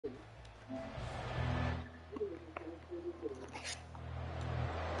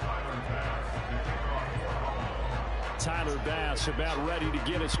Tyler Bass about ready to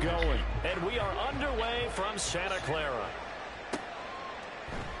get us going. And we are underway from Santa Clara.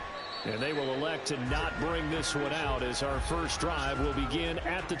 And they will elect to not bring this one out as our first drive will begin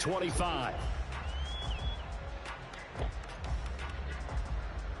at the 25.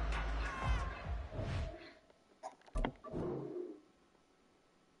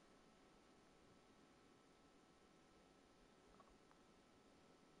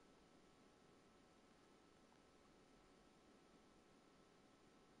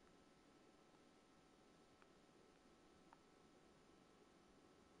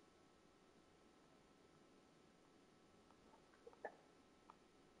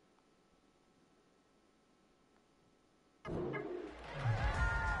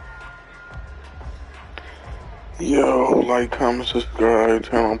 Yo, like, comment, subscribe,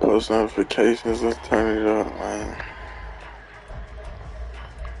 turn on post notifications, let's turn it up, man.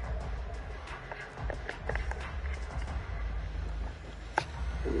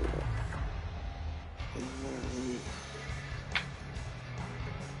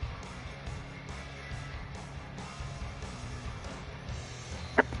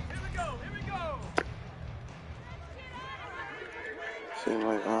 Seem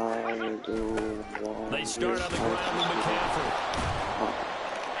like I do. They start on the ground with McCaffrey.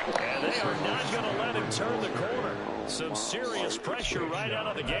 And they are not going to let him turn the corner. Some serious pressure right out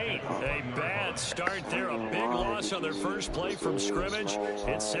of the gate. A bad start there. A big loss on their first play from scrimmage.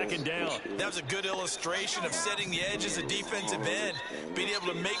 It's second down. That was a good illustration of setting the edge as a defensive end. Being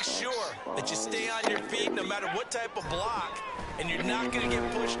able to make sure that you stay on your feet no matter what type of block. And you're not going to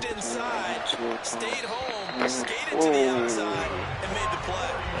get pushed inside. Stayed home, skated to the outside, and made the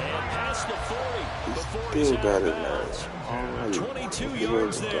play. And past the 40 before Still got it now. 22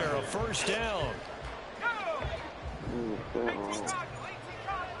 yards there, a first down.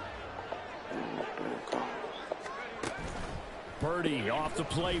 Purdy off the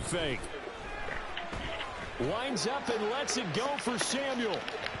play fake. Winds up and lets it go for Samuel.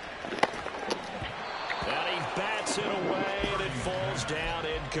 And he bats it away, and it falls down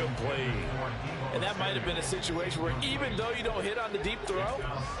incomplete. And that might have been a situation where even though you don't hit on the deep throw,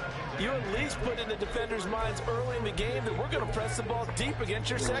 you at least put in the defender's minds early in the game that we're going to press the ball deep against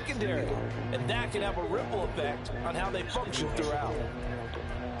your secondary. And that can have a ripple effect on how they function throughout.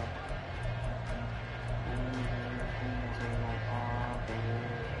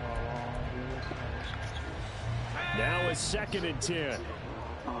 Now it's 2nd and 10.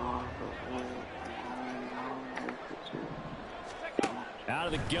 Out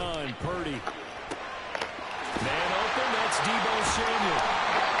of the gun, Purdy. Man open, that's Deebo Samuel.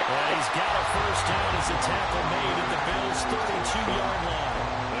 And he's got a first down as a tackle made at the Bills' 32-yard line.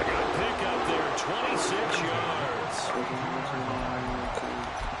 A good pickup there, 26 yards.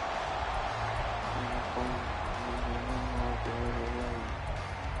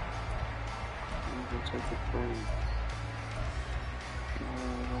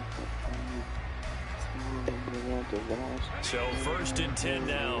 So 1st and 10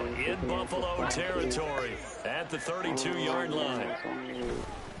 now in Buffalo territory at the 32-yard line.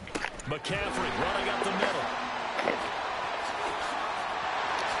 McCaffrey running up the middle.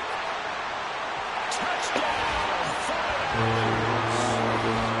 Touchdown!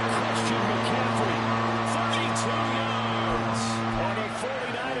 Christian McCaffrey, 32 yards. And the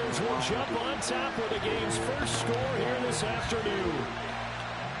 49ers will jump on top with the game's first score here this afternoon.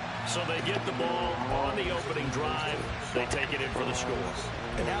 So they get the ball on the opening drive. They take it in for the score.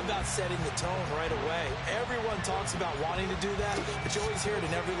 And how about setting the tone right away? Everyone talks about wanting to do that, but you always hear it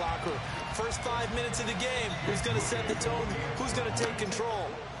in every locker room. First 5 minutes of the game, who's going to set the tone? Who's going to take control?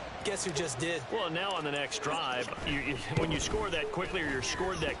 Guess who just did? Well, now on the next drive, when you score that quickly or you're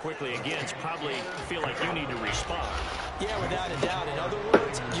scored that quickly again, it's probably feel like you need to respond. Yeah, without a doubt. In other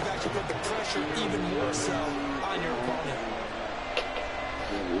words, you've actually put the pressure even more so on your opponent.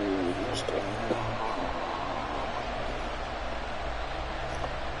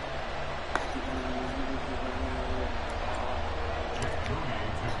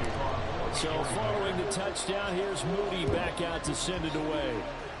 So following the touchdown, here's Moody back out to send it away.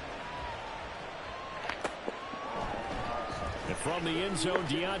 And from the end zone,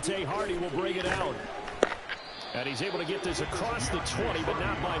 Deontay Hardy will bring it out. And he's able to get this across the 20, but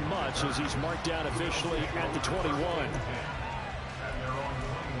not by much as he's marked down officially at the 21.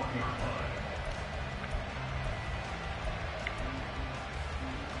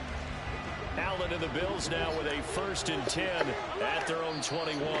 Allen and the Bills now with a 1st and 10 at their own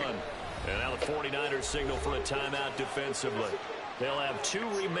 21. And now the 49ers signal for a timeout defensively. They'll have 2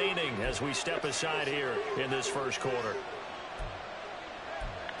 remaining as we step aside here in this first quarter.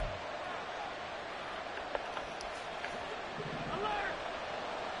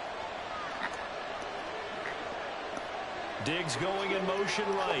 Diggs going in motion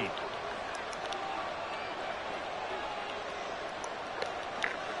right.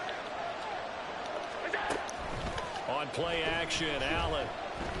 On play action, Allen.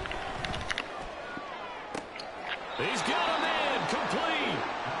 He's got him in, complete.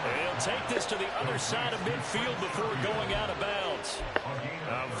 He'll take this to the other side of midfield before going out of bounds.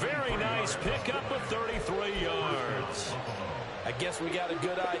 A very nice pickup of 33 yards. I guess we got a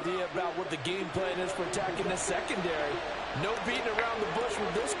good idea about what the game plan is for attacking this secondary. No beating around the bush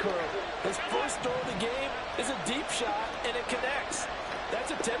with this curve. His first throw of the game is a deep shot, and it connects.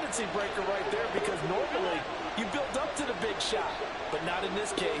 That's a tendency breaker right there because normally you build up to the big shot, but not in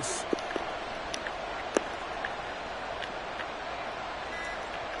this case.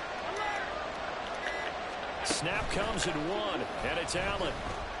 Snap comes at 1, and it's Allen.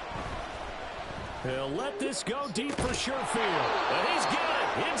 He'll let this go deep for Sherfield. And he's got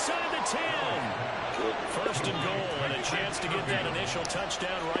it inside the 10. First and goal, and a chance to get that initial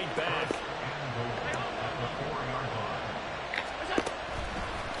touchdown right back.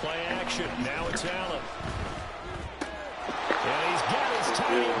 Play action. Now it's Allen. And he's got his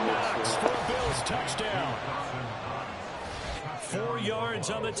tiny knocks for a Bills touchdown. 4 yards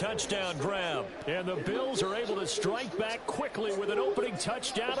on the touchdown grab. And the Bills are able to strike back quickly with an opening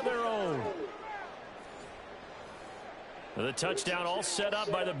touchdown of their own. The touchdown all set up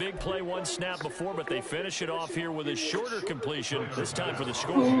by the big play one snap before, but they finish it off here with a shorter completion, this time for the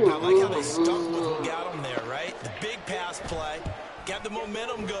score. I like how they stuck with what got them there, right? The big pass play. Got the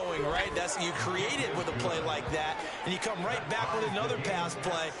momentum going, right? That's you create it with a play like that, and you come right back with another pass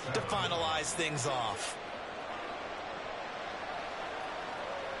play to finalize things off.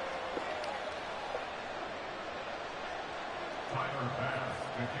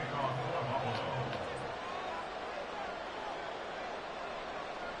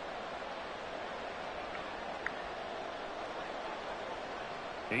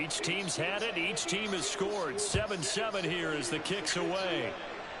 Each team's had it. Each team has scored. 7-7 here as the kick's away.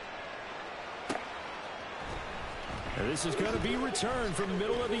 And this is going to be returned from the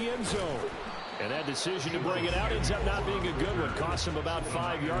middle of the end zone. And that decision to bring it out ends up not being a good one. Costs him about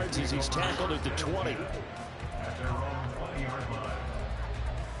 5 yards as he's tackled at the 20.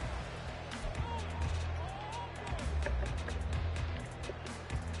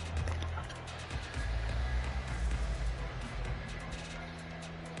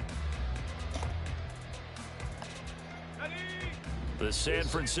 The San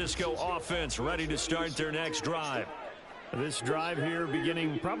Francisco offense ready to start their next drive. This drive here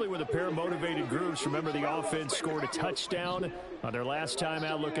beginning probably with a pair of motivated groups. Remember, the offense scored a touchdown on their last time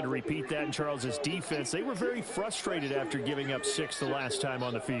out, looking to repeat that in Charles's defense. They were very frustrated after giving up 6 the last time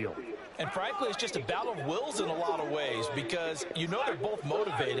on the field. And frankly, it's just a battle of wills in a lot of ways because you know they're both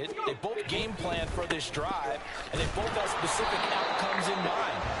motivated. They both game plan for this drive, and they both have specific outcomes in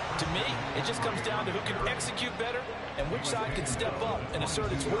mind. To me, it just comes down to who can execute better and which side can step up and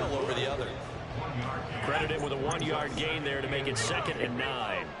assert its will over the other. Credit him with a 1-yard gain there to make it 2nd and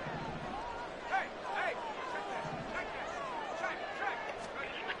 9.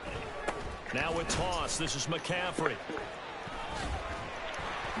 Now with toss, this is McCaffrey.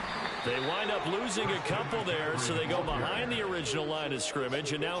 They wind up losing a couple there, so they go behind the original line of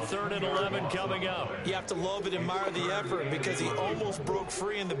scrimmage, and now 3rd and 11 coming up. You have to love and admire the effort because he almost broke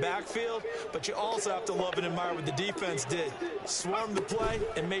free in the backfield, but you also have to love and admire what the defense did. Swarmed the play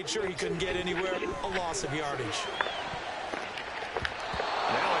and made sure he couldn't get anywhere, a loss of yardage.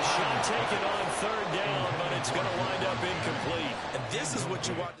 Now a shot taken on 3rd down, but it's going to wind up incomplete. And this is what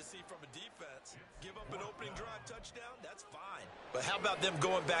you want to see from a defense. Give up an opening drive touchdown, that's fine. But how about them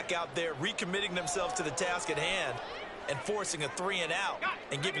going back out there, recommitting themselves to the task at hand, and forcing a 3-and-out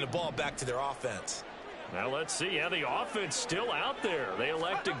and giving the ball back to their offense? Now let's see how the offense still out there. They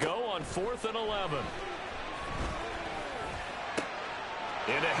elect to go on 4th and 11.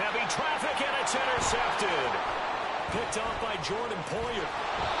 Into heavy traffic, and it's intercepted. Picked off by Jordan Poyer.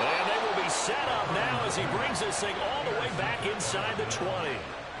 And they will be set up now as he brings this thing all the way back inside the 20.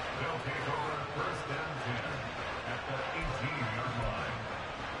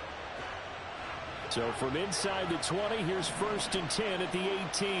 So from inside the 20, here's 1st and 10 at the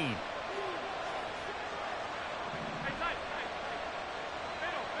 18.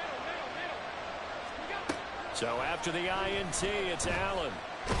 So after the INT, it's Allen.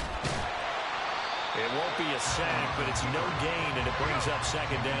 It won't be a sack, but it's no gain, and it brings up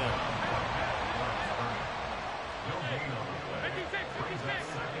 2nd down.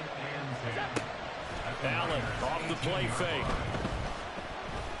 Allen off the play fake.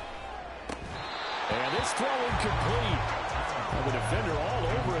 And this throw incomplete. The defender all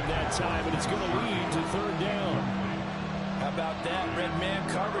over him that time, and it's going to lead to 3rd down. about that? Red man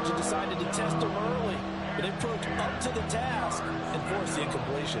coverage and decided to test him early. But they proved up to the task and forced the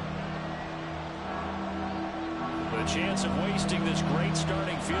incompletion. The chance of wasting this great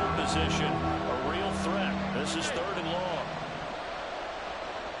starting field position, a real threat. This is 3rd and long.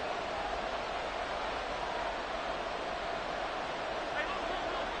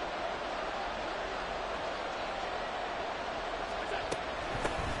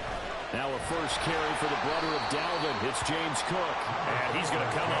 Now a first carry for the brother of Dalvin. It's James Cook. And he's going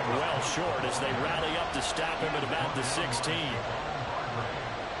to come up well short as they rally up to stop him at about the 16.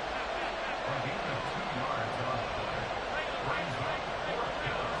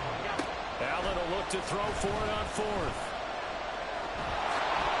 Allen will look to throw for it on 4th.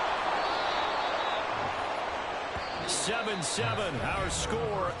 7-7, our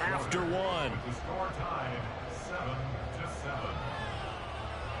score after 1. The score time, 7-7.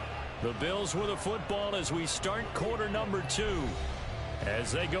 The Bills with a football as we start quarter number 2.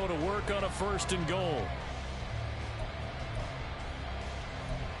 As they go to work on a 1st and goal.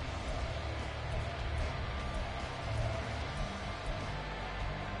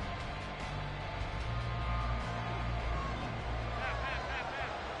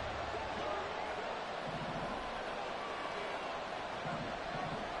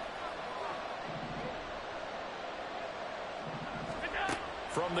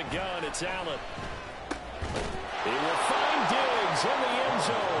 From the gun, it's Allen. He will find Diggs in the end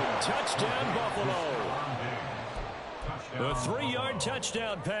zone. Touchdown, Buffalo. A 3-yard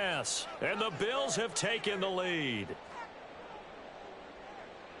touchdown pass, and the Bills have taken the lead.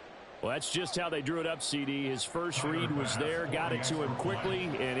 Well, that's just how they drew it up, CD. His first read was there, got it to him quickly,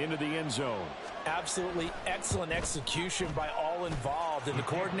 and into the end zone. Absolutely excellent execution by all involved. And the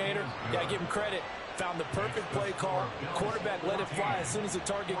coordinator, got to give him credit, found the perfect play call. Quarterback let it fly as soon as the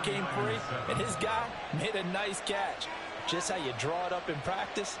target came free, and his guy made a nice catch. Just how you draw it up in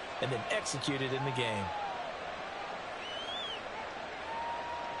practice and then execute it in the game.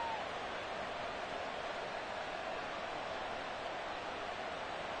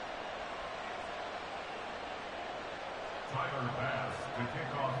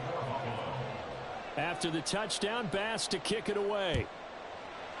 After the touchdown, Bass to kick it away.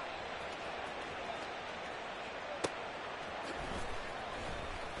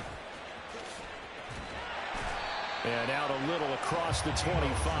 And out a little across the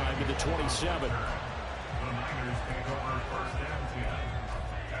 25 to the 27. The Niners take over 1st and 10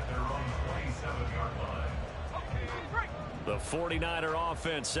 at their own 27-yard line. The 49er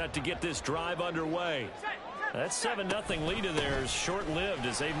offense set to get this drive underway. That 7-0 lead of theirs short-lived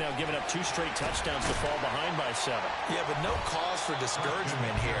as they've now given up 2 straight touchdowns to fall behind by 7. Yeah, but no cause for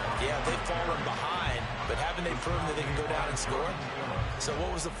discouragement here. Yeah, they've fallen behind, but haven't they proven that they can go down and score? So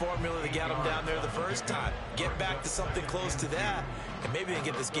what was the formula that got them down there the first time? Get back to something close to that, and maybe they can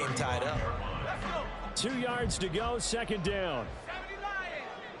get this game tied up. 2 yards to go, 2nd down.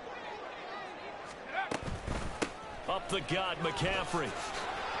 Up the gut, McCaffrey.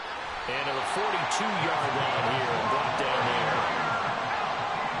 And at a 42-yard line here and brought down there.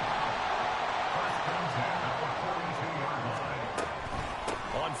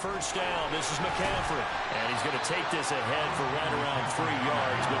 On 1st down, this is McCaffrey. And he's going to take this ahead for right around 3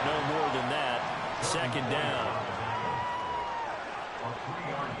 yards, but no more than that. 2nd down. A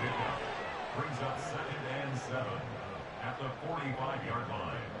 3-yard pickup brings up 2nd and 7 at the 45-yard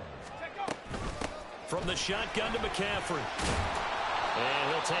line. From the shotgun to McCaffrey. And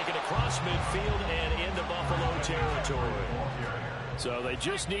he'll take it across midfield and into Buffalo territory. So they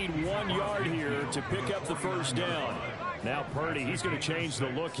just need 1 yard here to pick up the 1st down. Now Purdy, he's going to change the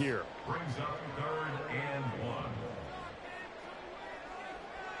look here. Brings up 3rd and 1.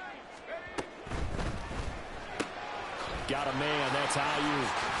 Got a man, that's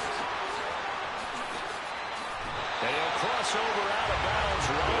Ayuk. And he'll cross over out of bounds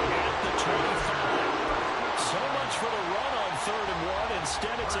right at the 25. So much for the run on 3rd and 1.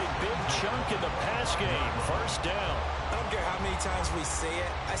 Instead, it's a big chunk in the pass game. 1st down. I don't care how many times we see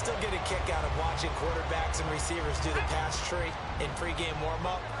it. I still get a kick out of watching quarterbacks and receivers do the pass tree in pregame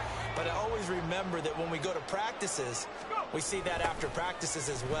warm-up. But I always remember that when we go to practices, we see that after practices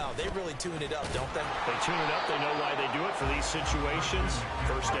as well. They really tune it up, don't they? They tune it up. They know why they do it for these situations.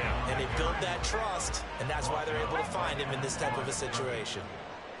 1st down. And they build that trust, and that's why they're able to find him in this type of a situation.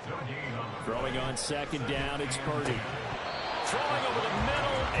 Throwing on 2nd down, it's Purdy. Throwing over the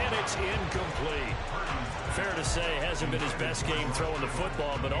middle, and it's incomplete. Fair to say, hasn't been his best game throwing the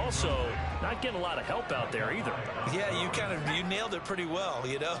football, but also not getting a lot of help out there either. Yeah, you nailed it pretty well,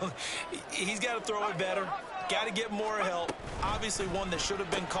 you know. He's got to throw it better, got to get more help. Obviously one that should have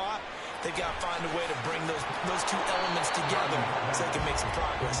been caught, They've got to find a way to bring those two elements together so they can make some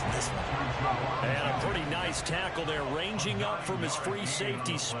progress in this one. And a pretty nice tackle there, ranging up from his free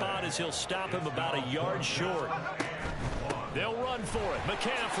safety spot as he'll stop him about a yard short. They'll run for it.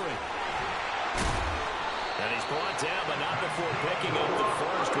 McCaffrey. And he's brought down, but not before picking up the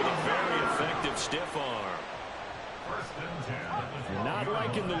first with a very effective stiff arm. Not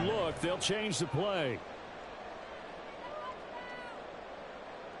liking the look. They'll change the play.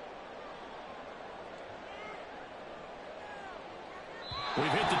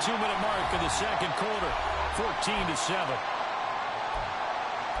 We've hit the 2-minute mark in the second quarter, 14-7.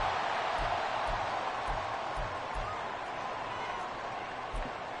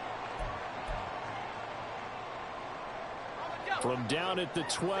 From down at the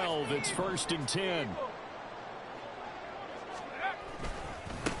 12, it's 1st and 10.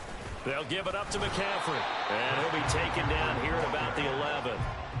 They'll give it up to McCaffrey. And he'll be taken down here at about the 11.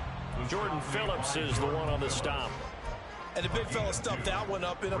 Jordan Phillips is the one on the stop. And the big fella stuffed that one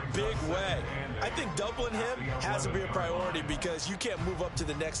up in a big way. I think doubling him has to be a priority because you can't move up to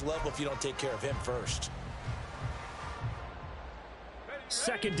the next level if you don't take care of him first.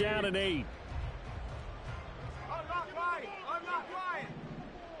 2nd down and 8.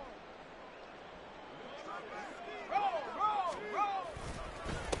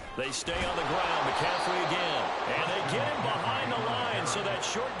 They stay on the ground. McCaffrey again. And they get him behind the line, so that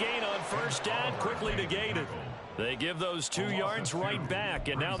short gain on 1st down quickly negated. They give those 2 yards right back,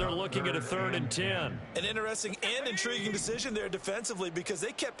 and now they're looking at a 3rd and 10. An interesting and intriguing decision there defensively because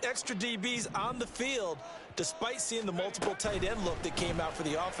they kept extra DBs on the field despite seeing the multiple tight end look that came out for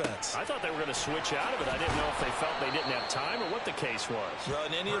the offense. I thought they were going to switch out of it. I didn't know if they felt they didn't have time or what the case was. Well,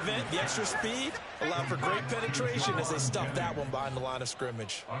 in any event, the extra speed allowed for great penetration as they stuffed that one behind the line of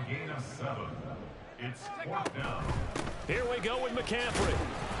scrimmage. A gain of 7. It's 4th down. Here we go with McCaffrey.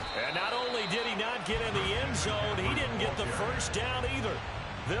 And not only did he not get in the end zone, he didn't get the 1st down either.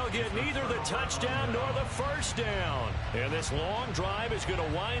 They'll get neither the touchdown nor the 1st down. And this long drive is going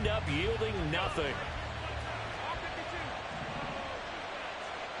to wind up yielding nothing.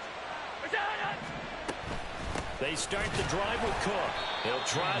 They start the drive with Cook. He'll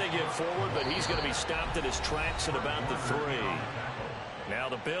try to get forward, but he's going to be stopped in his tracks at about the 3. Now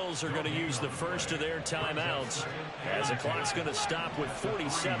the Bills are going to use the first of their timeouts as the clock's going to stop with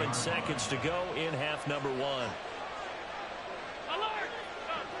 47 seconds to go in half number 1.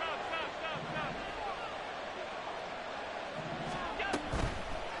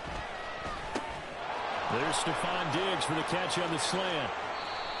 There's Stephon Diggs for the catch on the slant.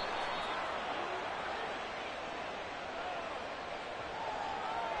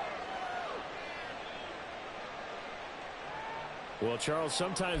 Well, Charles,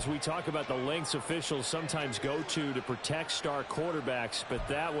 sometimes we talk about the lengths officials sometimes go to protect star quarterbacks, but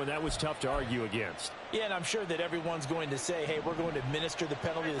that was tough to argue against. Yeah, and I'm sure that everyone's going to say, hey, we're going to administer the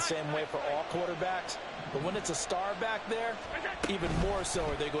penalty the same way for all quarterbacks. But when it's a star back there, even more so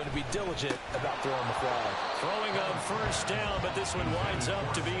are they going to be diligent about throwing the flag. Throwing on 1st down, but this one winds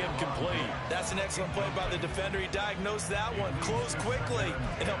up to be incomplete. That's an excellent play by the defender. He diagnosed that one, closed quickly,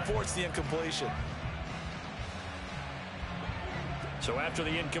 and helped force the incompletion. So after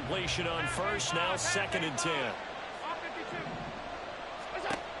the incompletion on 1st, now 2nd and 10.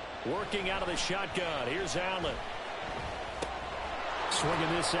 Working out of the shotgun. Here's Allen. Swinging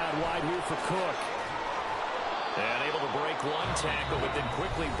this out wide here for Cook. And able to break one tackle, but then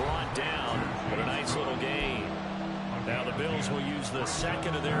quickly brought down. But a nice little gain. Now the Bills will use the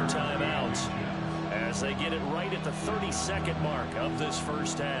 2nd of their timeouts as they get it right at the 32nd mark of this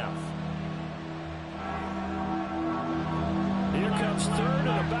 1st half. Here comes 3rd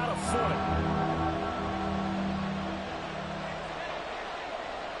and about a foot.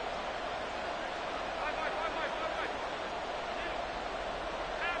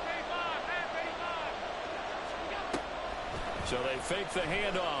 So they fake the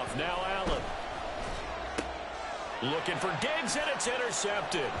handoff. Now Allen. Looking for Diggs, and it's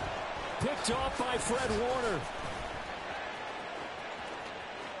intercepted. Picked off by Fred Warner.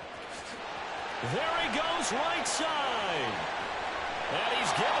 There he goes, right side. And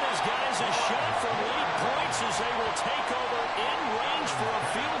he's given his guys a shot from lead points as they will take over in range for a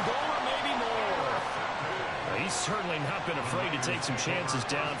field goal or maybe more. He's certainly not been afraid to take some chances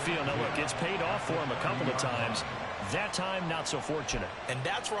downfield. Now, look, it's paid off for him a couple of times. That time, not so fortunate. And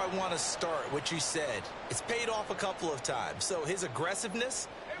that's where I want to start, what you said. It's paid off a couple of times. So his aggressiveness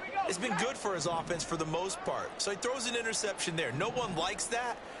has been good for his offense for the most part. So he throws an interception there. No one likes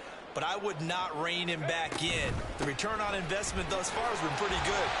that, but I would not rein him back in. The return on investment thus far has been pretty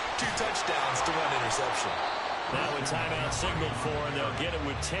good. 2 touchdowns to 1 interception. Now a timeout signaled for, and they'll get it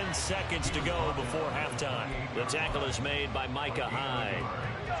with 10 seconds to go before halftime. The tackle is made by Micah Hyde.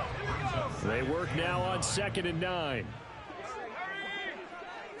 They work now on 2nd and 9.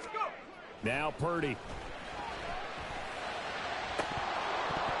 Now Purdy.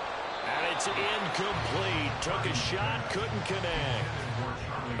 And it's incomplete. Took a shot, couldn't connect.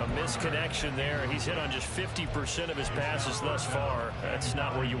 A misconnection there. He's hit on just 50% of his passes thus far. That's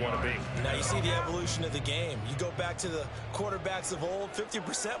not where you want to be. Now you see the evolution of the game. You go back to the quarterbacks of old,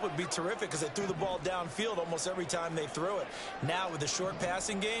 50% would be terrific because they threw the ball downfield almost every time they threw it. Now with the short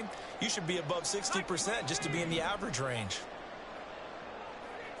passing game, you should be above 60% just to be in the average range.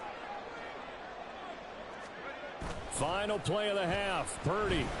 Final play of the half.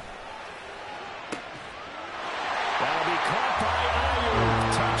 Purdy. That'll be caught by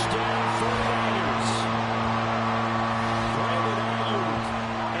Ayuk. Touchdown 49ers. Brandon Ayuk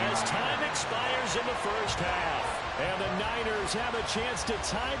as time expires in the first half. And the Niners have a chance to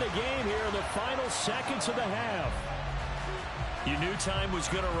tie the game here in the final seconds of the half. You knew time was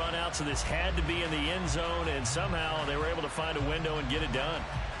going to run out, so this had to be in the end zone, and somehow they were able to find a window and get it done.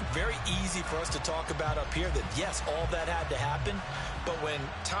 Very easy for us to talk about up here that, yes, all that had to happen. But when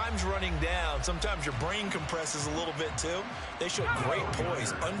time's running down, sometimes your brain compresses a little bit too. They showed great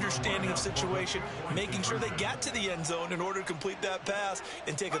poise, understanding of situation, making sure they got to the end zone in order to complete that pass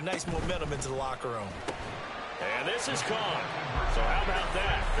and take a nice momentum into the locker room. And this is caught. So how about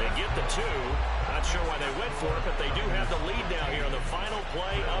that? They get the 2. Not sure why they went for it, but they do have the lead now here on the final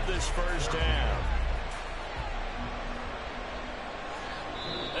play of this first half.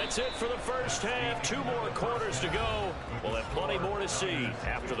 That's it for the first half. 2 more quarters to go. We'll have plenty more to see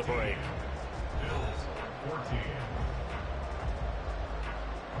after the break. Bills 14.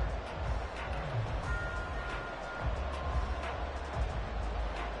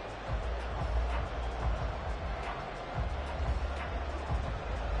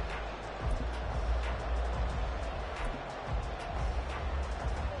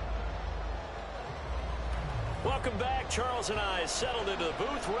 Welcome back. Charles and I settled into the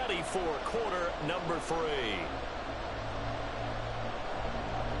booth, ready for quarter number 3.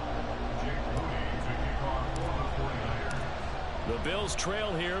 The Bills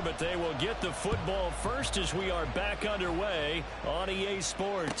trail here, but they will get the football first as we are back underway on EA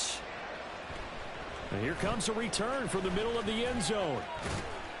Sports. And here comes a return from the middle of the end zone.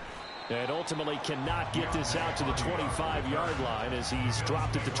 And ultimately cannot get this out to the 25-yard line as he's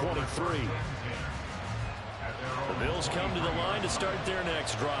dropped at the 23. The Bills come to the line to start their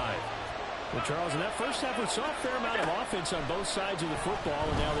next drive. Well, Charles, in that first half, we saw a fair amount of offense on both sides of the football,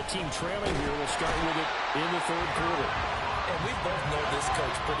 and now the team trailing here will start with it in the third quarter. And we both know this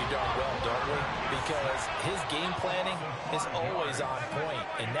coach pretty darn well, don't we? Because his game planning is always on point.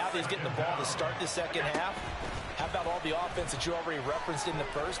 And now that he's getting the ball to start the second half, how about all the offense that you already referenced in the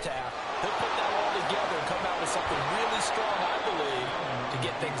first half? He'll put that all together and come out with something really strong, I believe, to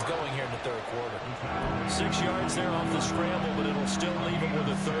get things going here in the third quarter. 6 yards there off the scramble, but it'll still leave him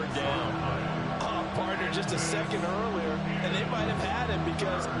with a third down. Partner just a second earlier, and they might have had him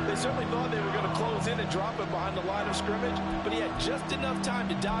because they certainly thought they were going to close in and drop him behind the line of scrimmage, but he had just enough time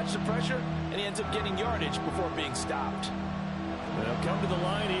to dodge the pressure, and he ends up getting yardage before being stopped. They'll come to the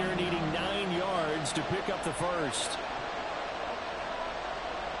line here needing 9 yards to pick up the first.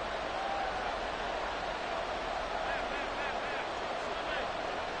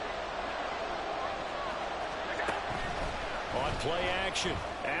 On play action,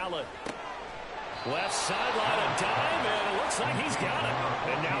 Allen. Left sideline, a dime, and it looks like he's got it.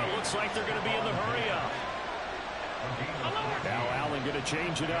 And now it looks like they're going to be in the hurry-up. Now Allen going to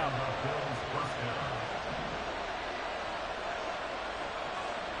change it up.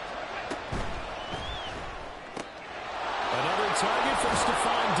 Another target from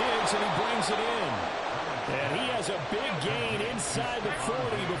Stephon Diggs, and he brings it in. And he has a big gain inside the 40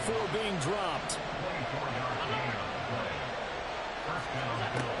 before being dropped.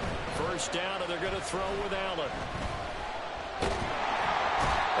 First down, and they're going to throw with Allen.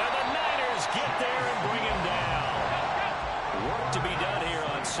 And the Niners get there and bring him down. Work to be done here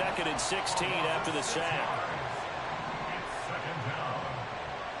on 2nd and 16 after the sack.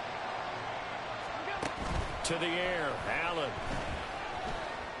 To the air, Allen.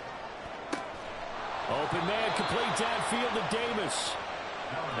 Open man, complete downfield to Davis.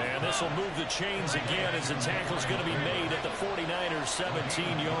 And this will move the chains again as the tackle's going to be made at the 49ers'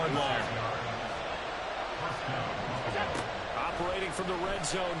 17-yard line. Operating from the red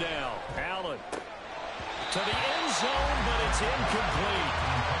zone now. Allen to the end zone, but it's incomplete.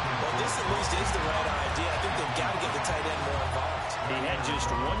 Well, this at least is the right idea. I think they've got to get the tight end more involved. He had just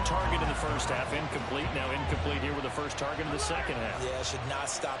one target in the first half, incomplete. Now incomplete here with the first target in the second half. Yeah, should not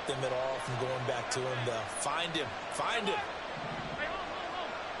stop them at all from going back to him, though. Find him. Find him.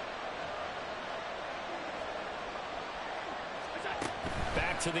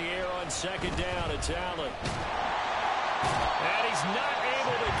 Back to the air on second down. It's Allen. And he's not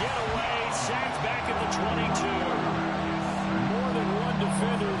able to get away. Sacked back at the 22. More than one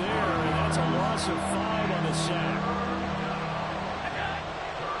defender there, and that's a loss of 5 on the sack.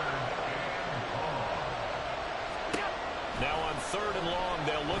 Now on third and long,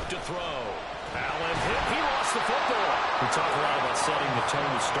 they'll look to throw. Allen hit. He lost the football. We talk a lot about setting the tone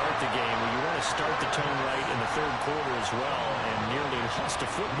to start the game. Well, you want to start the tone right in the third quarter as well, and nearly lost a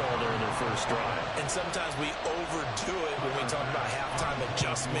football there in their first drive. And sometimes we overdo it when we talk about halftime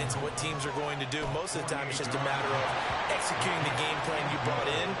adjustments and what teams are going to do. Most of the time, it's just a matter of executing the game plan you brought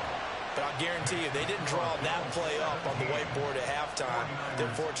in. But I'll guarantee you, they didn't draw that play up on the whiteboard at halftime.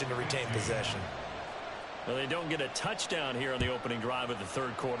 They're fortunate to retain possession. Well, they don't get a touchdown here on the opening drive of the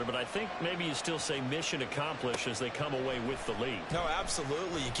third quarter, but I think maybe you still say mission accomplished as they come away with the lead. No,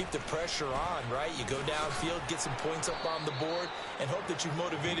 absolutely. You keep the pressure on, right? You go downfield, get some points up on the board, and hope that you've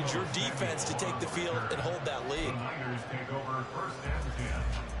motivated your defense to take the field and hold that lead.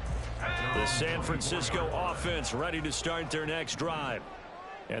 The San Francisco offense ready to start their next drive.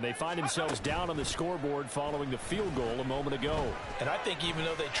 And they find themselves down on the scoreboard following the field goal a moment ago. And I think even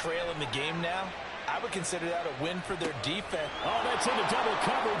though they trail in the game now, I would consider that a win for their defense. Oh, that's into double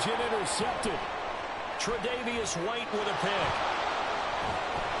coverage and intercepted. Tre'Davious White with a pick.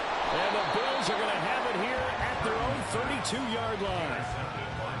 And the Bills are going to have it here at their own 32-yard line.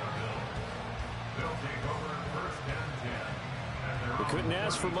 We couldn't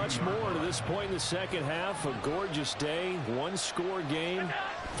ask for much more to this point in the second half. A gorgeous day, one-score game.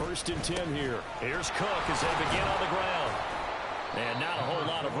 1st and 10 here. Here's Cook as they begin on the ground. And not a whole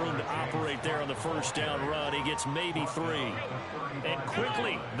lot of room to operate there on the first down run. He gets maybe 3. And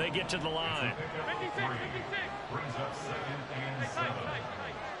quickly, they get to the line.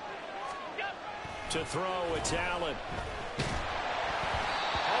 To throw, it's Allen.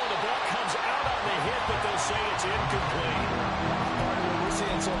 Oh, the ball comes out on the hit, but they'll say it's incomplete. What we're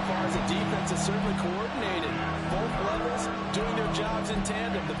seeing so far is the defense is certainly coordinated. Both levels doing their jobs in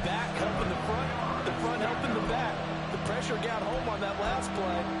tandem. The back helping the front helping the back. The pressure got home on that last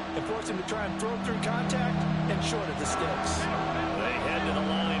play and forced him to try and throw through contact and short of the sticks. They head to the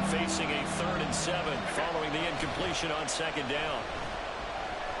line facing a 3rd and 7 following the incompletion on second down.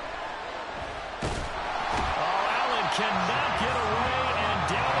 Oh, Allen cannot get away, and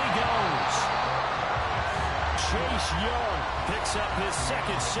down he goes. Chase Young picks up his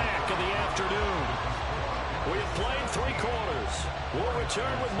 2nd sack of the afternoon. We have played 3 quarters. We'll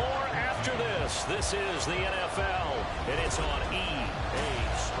return with more after this. This is the NFL, and it's on EA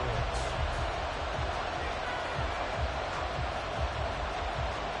Sports.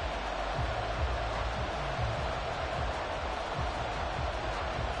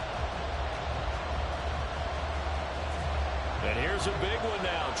 And here's a big one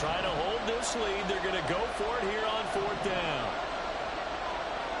now. Trying to hold this lead. They're going to go for it here on 4th down.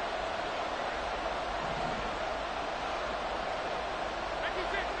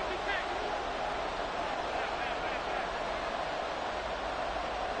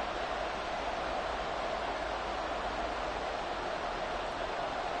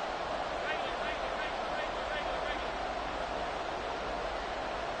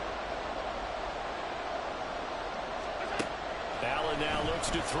 Allen now looks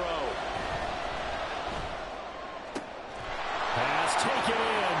to throw. Pass taken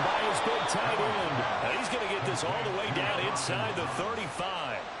in by his big tight end. And he's going to get this all the way down inside the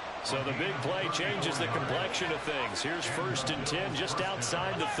 35. So the big play changes the complexion of things. Here's 1st and 10 just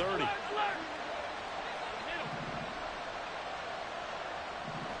outside the 30.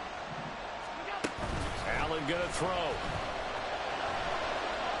 Allen going to throw.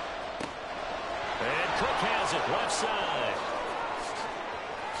 And Cook has it left side.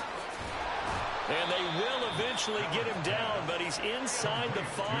 And they will eventually get him down, but he's inside the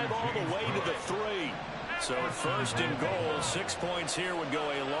 5 all the way to the 3. So 1st and goal, 6 points here would go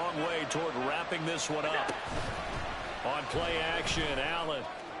a long way toward wrapping this one up. On play action, Allen.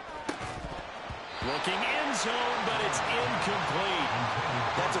 Looking end zone, but it's incomplete.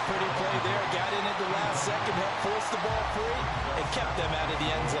 That's a pretty play there. Got in at the last second, helped force the ball free, and kept them out of the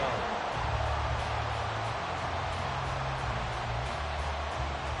end zone.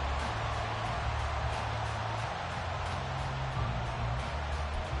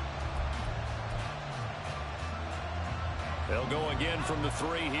 They'll go again from the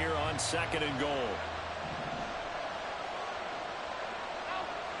 3 here on 2nd and goal.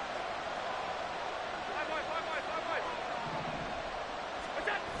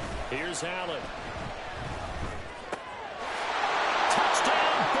 Here's Allen.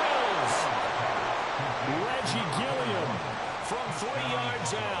 Touchdown, Bills. Reggie Gilliam from 3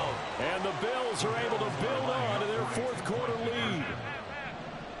 yards out. And the Bills are able to build on to their fourth quarter lead.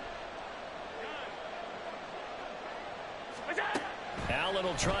 Allen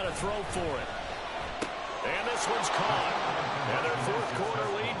will try to throw for it. And this one's caught. And their fourth quarter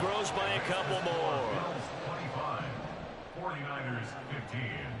lead grows by a couple more. 25, 49ers 15.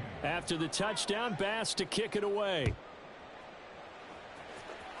 After the touchdown, Bass to kick it away.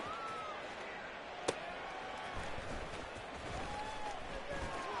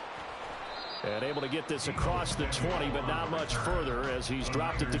 And able to get this across the 20, but not much further as he's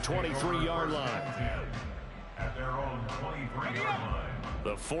dropped at the 23-yard line. At their own 23-yard line.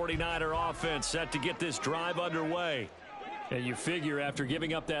 The 49er offense set to get this drive underway. And you figure after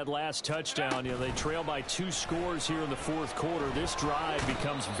giving up that last touchdown, they trail by 2 scores here in the fourth quarter. This drive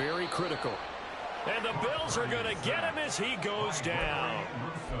becomes very critical. And the Bills are going to get him as he goes down.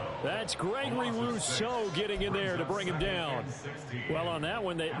 That's Gregory Rousseau getting in there to bring him down. Well, on that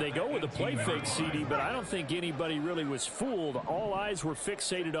one, they go with a play fake, CD, but I don't think anybody really was fooled. All eyes were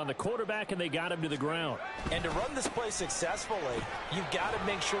fixated on the quarterback, and they got him to the ground. And to run this play successfully, you've got to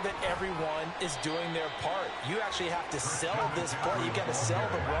make sure that everyone is doing their part. You actually have to sell this play. You've got to sell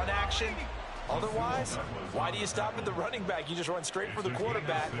the run action. Otherwise, why do you stop at the running back? You just run straight for the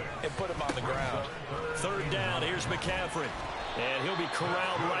quarterback and put him on the ground. Third down, here's McCaffrey. And he'll be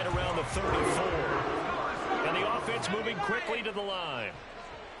corralled right around the 34. And the offense moving quickly to the line.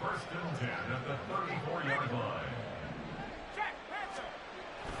 First and 10 at the 34-yard line.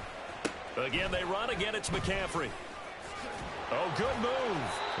 Again, they run. Again, it's McCaffrey. Oh, good move.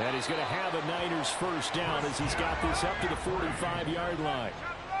 And he's going to have a Niners first down as he's got this up to the 45-yard line.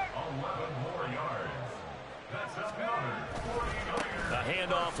 11 more yards. That's another 49ers. A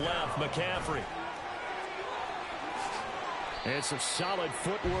handoff left, McCaffrey. And some solid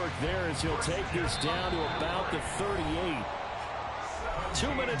footwork there as he'll take this down to about the 38.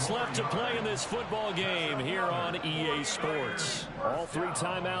 2 minutes left to play in this football game here on EA Sports. All 3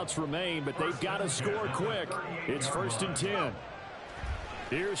 timeouts remain, but they've got to score quick. It's first and 10.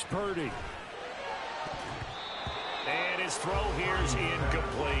 Here's Purdy. And his throw here's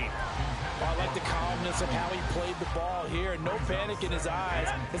incomplete. I like the calmness of how he played the ball here. No panic in his eyes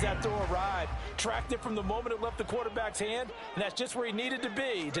as that throw arrived. Tracked it from the moment it left the quarterback's hand, and that's just where he needed to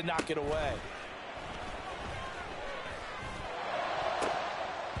be to knock it away.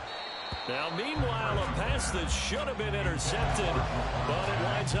 Now, meanwhile, a pass that should have been intercepted, but it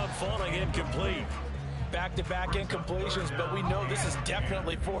winds up falling incomplete. Back-to-back incompletions, but we know this is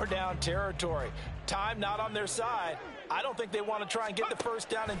definitely 4-down territory. Time not on their side. I don't think they want to try and get the first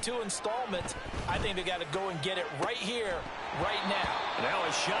down in 2 installments. I think they got to go and get it right here, right now. Now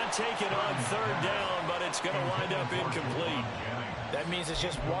a shot taken on third down, but it's going to wind up incomplete. That means it's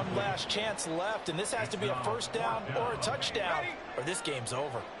just one last chance left, and this has to be a first down or a touchdown, or this game's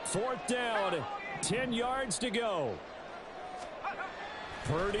over. Fourth down, 10 yards to go.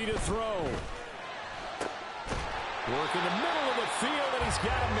 Purdy to throw. Work in the middle of the field, and he's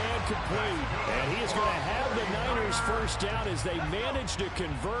got a man complete. And he is going to have the Niners first down as they manage to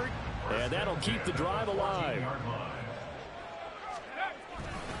convert, and that'll keep the drive alive.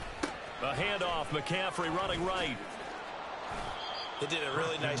 A handoff, McCaffrey running right. They did a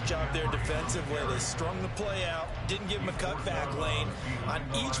really nice job there defensively. They strung the play out, didn't give him a cutback lane. On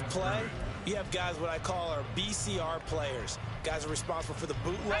each play, you have guys what I call our BCR players. Guys are responsible for the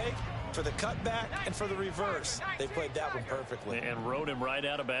bootleg, for the cutback, and for the reverse. They played that one perfectly. And rode him right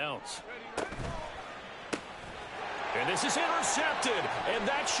out of bounds. And this is intercepted, and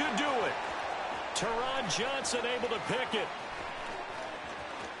that should do it. Teron Johnson able to pick it.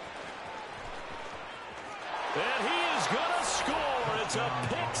 And he is going to score. It's a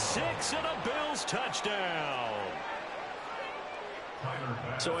pick six and a Bills touchdown.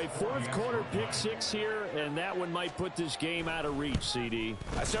 So a fourth quarter pick six here, and that one might put this game out of reach, CD.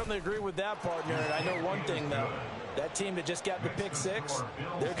 I certainly agree with that, partner. And I know one thing, though. That team that just got the pick six,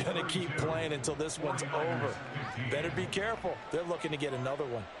 they're going to keep playing until this one's over. Better be careful. They're looking to get another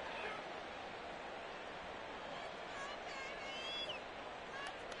one.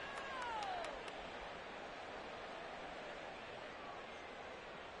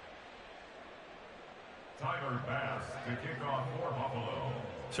 To kick off for Buffalo.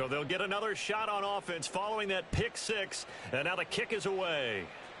 So they'll get another shot on offense following that pick six, and now the kick is away.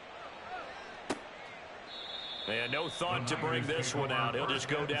 And no thought to bring this one out. He'll just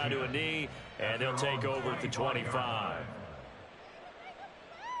go down to a knee, and they'll take over at the 25.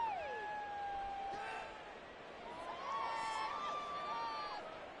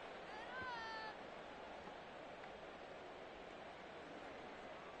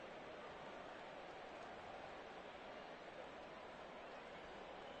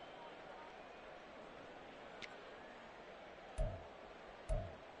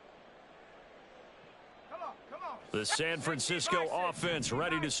 The San Francisco offense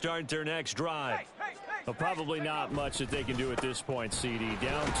ready to start their next drive. Well, probably not much that they can do at this point, CD.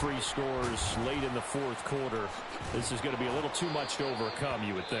 Down 3 scores late in the fourth quarter. This is going to be a little too much to overcome,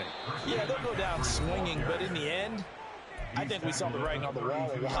 you would think. Yeah, they'll go down swinging, but in the end, I think we saw the writing on the wall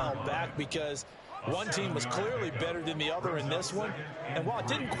a while back because one team was clearly better than the other in this one. And while it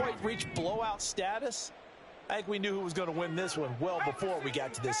didn't quite reach blowout status, I think we knew who was going to win this one well before we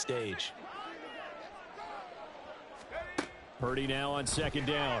got to this stage. Purdy now on second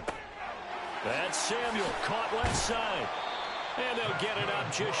down. That's Samuel, caught left side. And they'll get it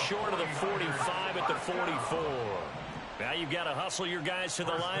up just short of the 45 at the 44. Now you've got to hustle your guys to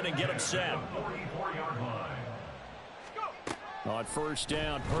the line and get them set. On first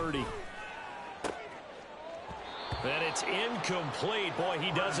down, Purdy. And it's incomplete. Boy,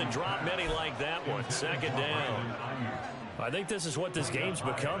 he doesn't drop many like that one. Second down. I think this is what this game's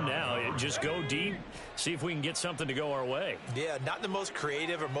become now. Just go deep, see if we can get something to go our way. Yeah, not the most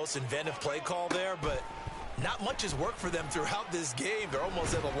creative or most inventive play call there, but not much has worked for them throughout this game. They're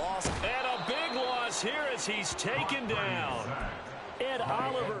almost at a loss. And a big loss here as he's taken down. Ed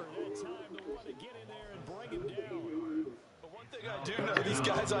Oliver. Time to want to get in there and bring him down. But one thing I do know, these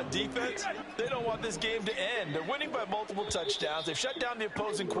guys on defense, they don't want this game to end. They're winning by multiple touchdowns. They've shut down the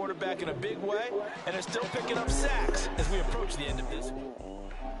opposing quarterback in a big way, and they're still picking up sacks as we approach the end of this.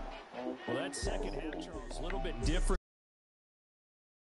 Well, that second half, Charles, a little bit different.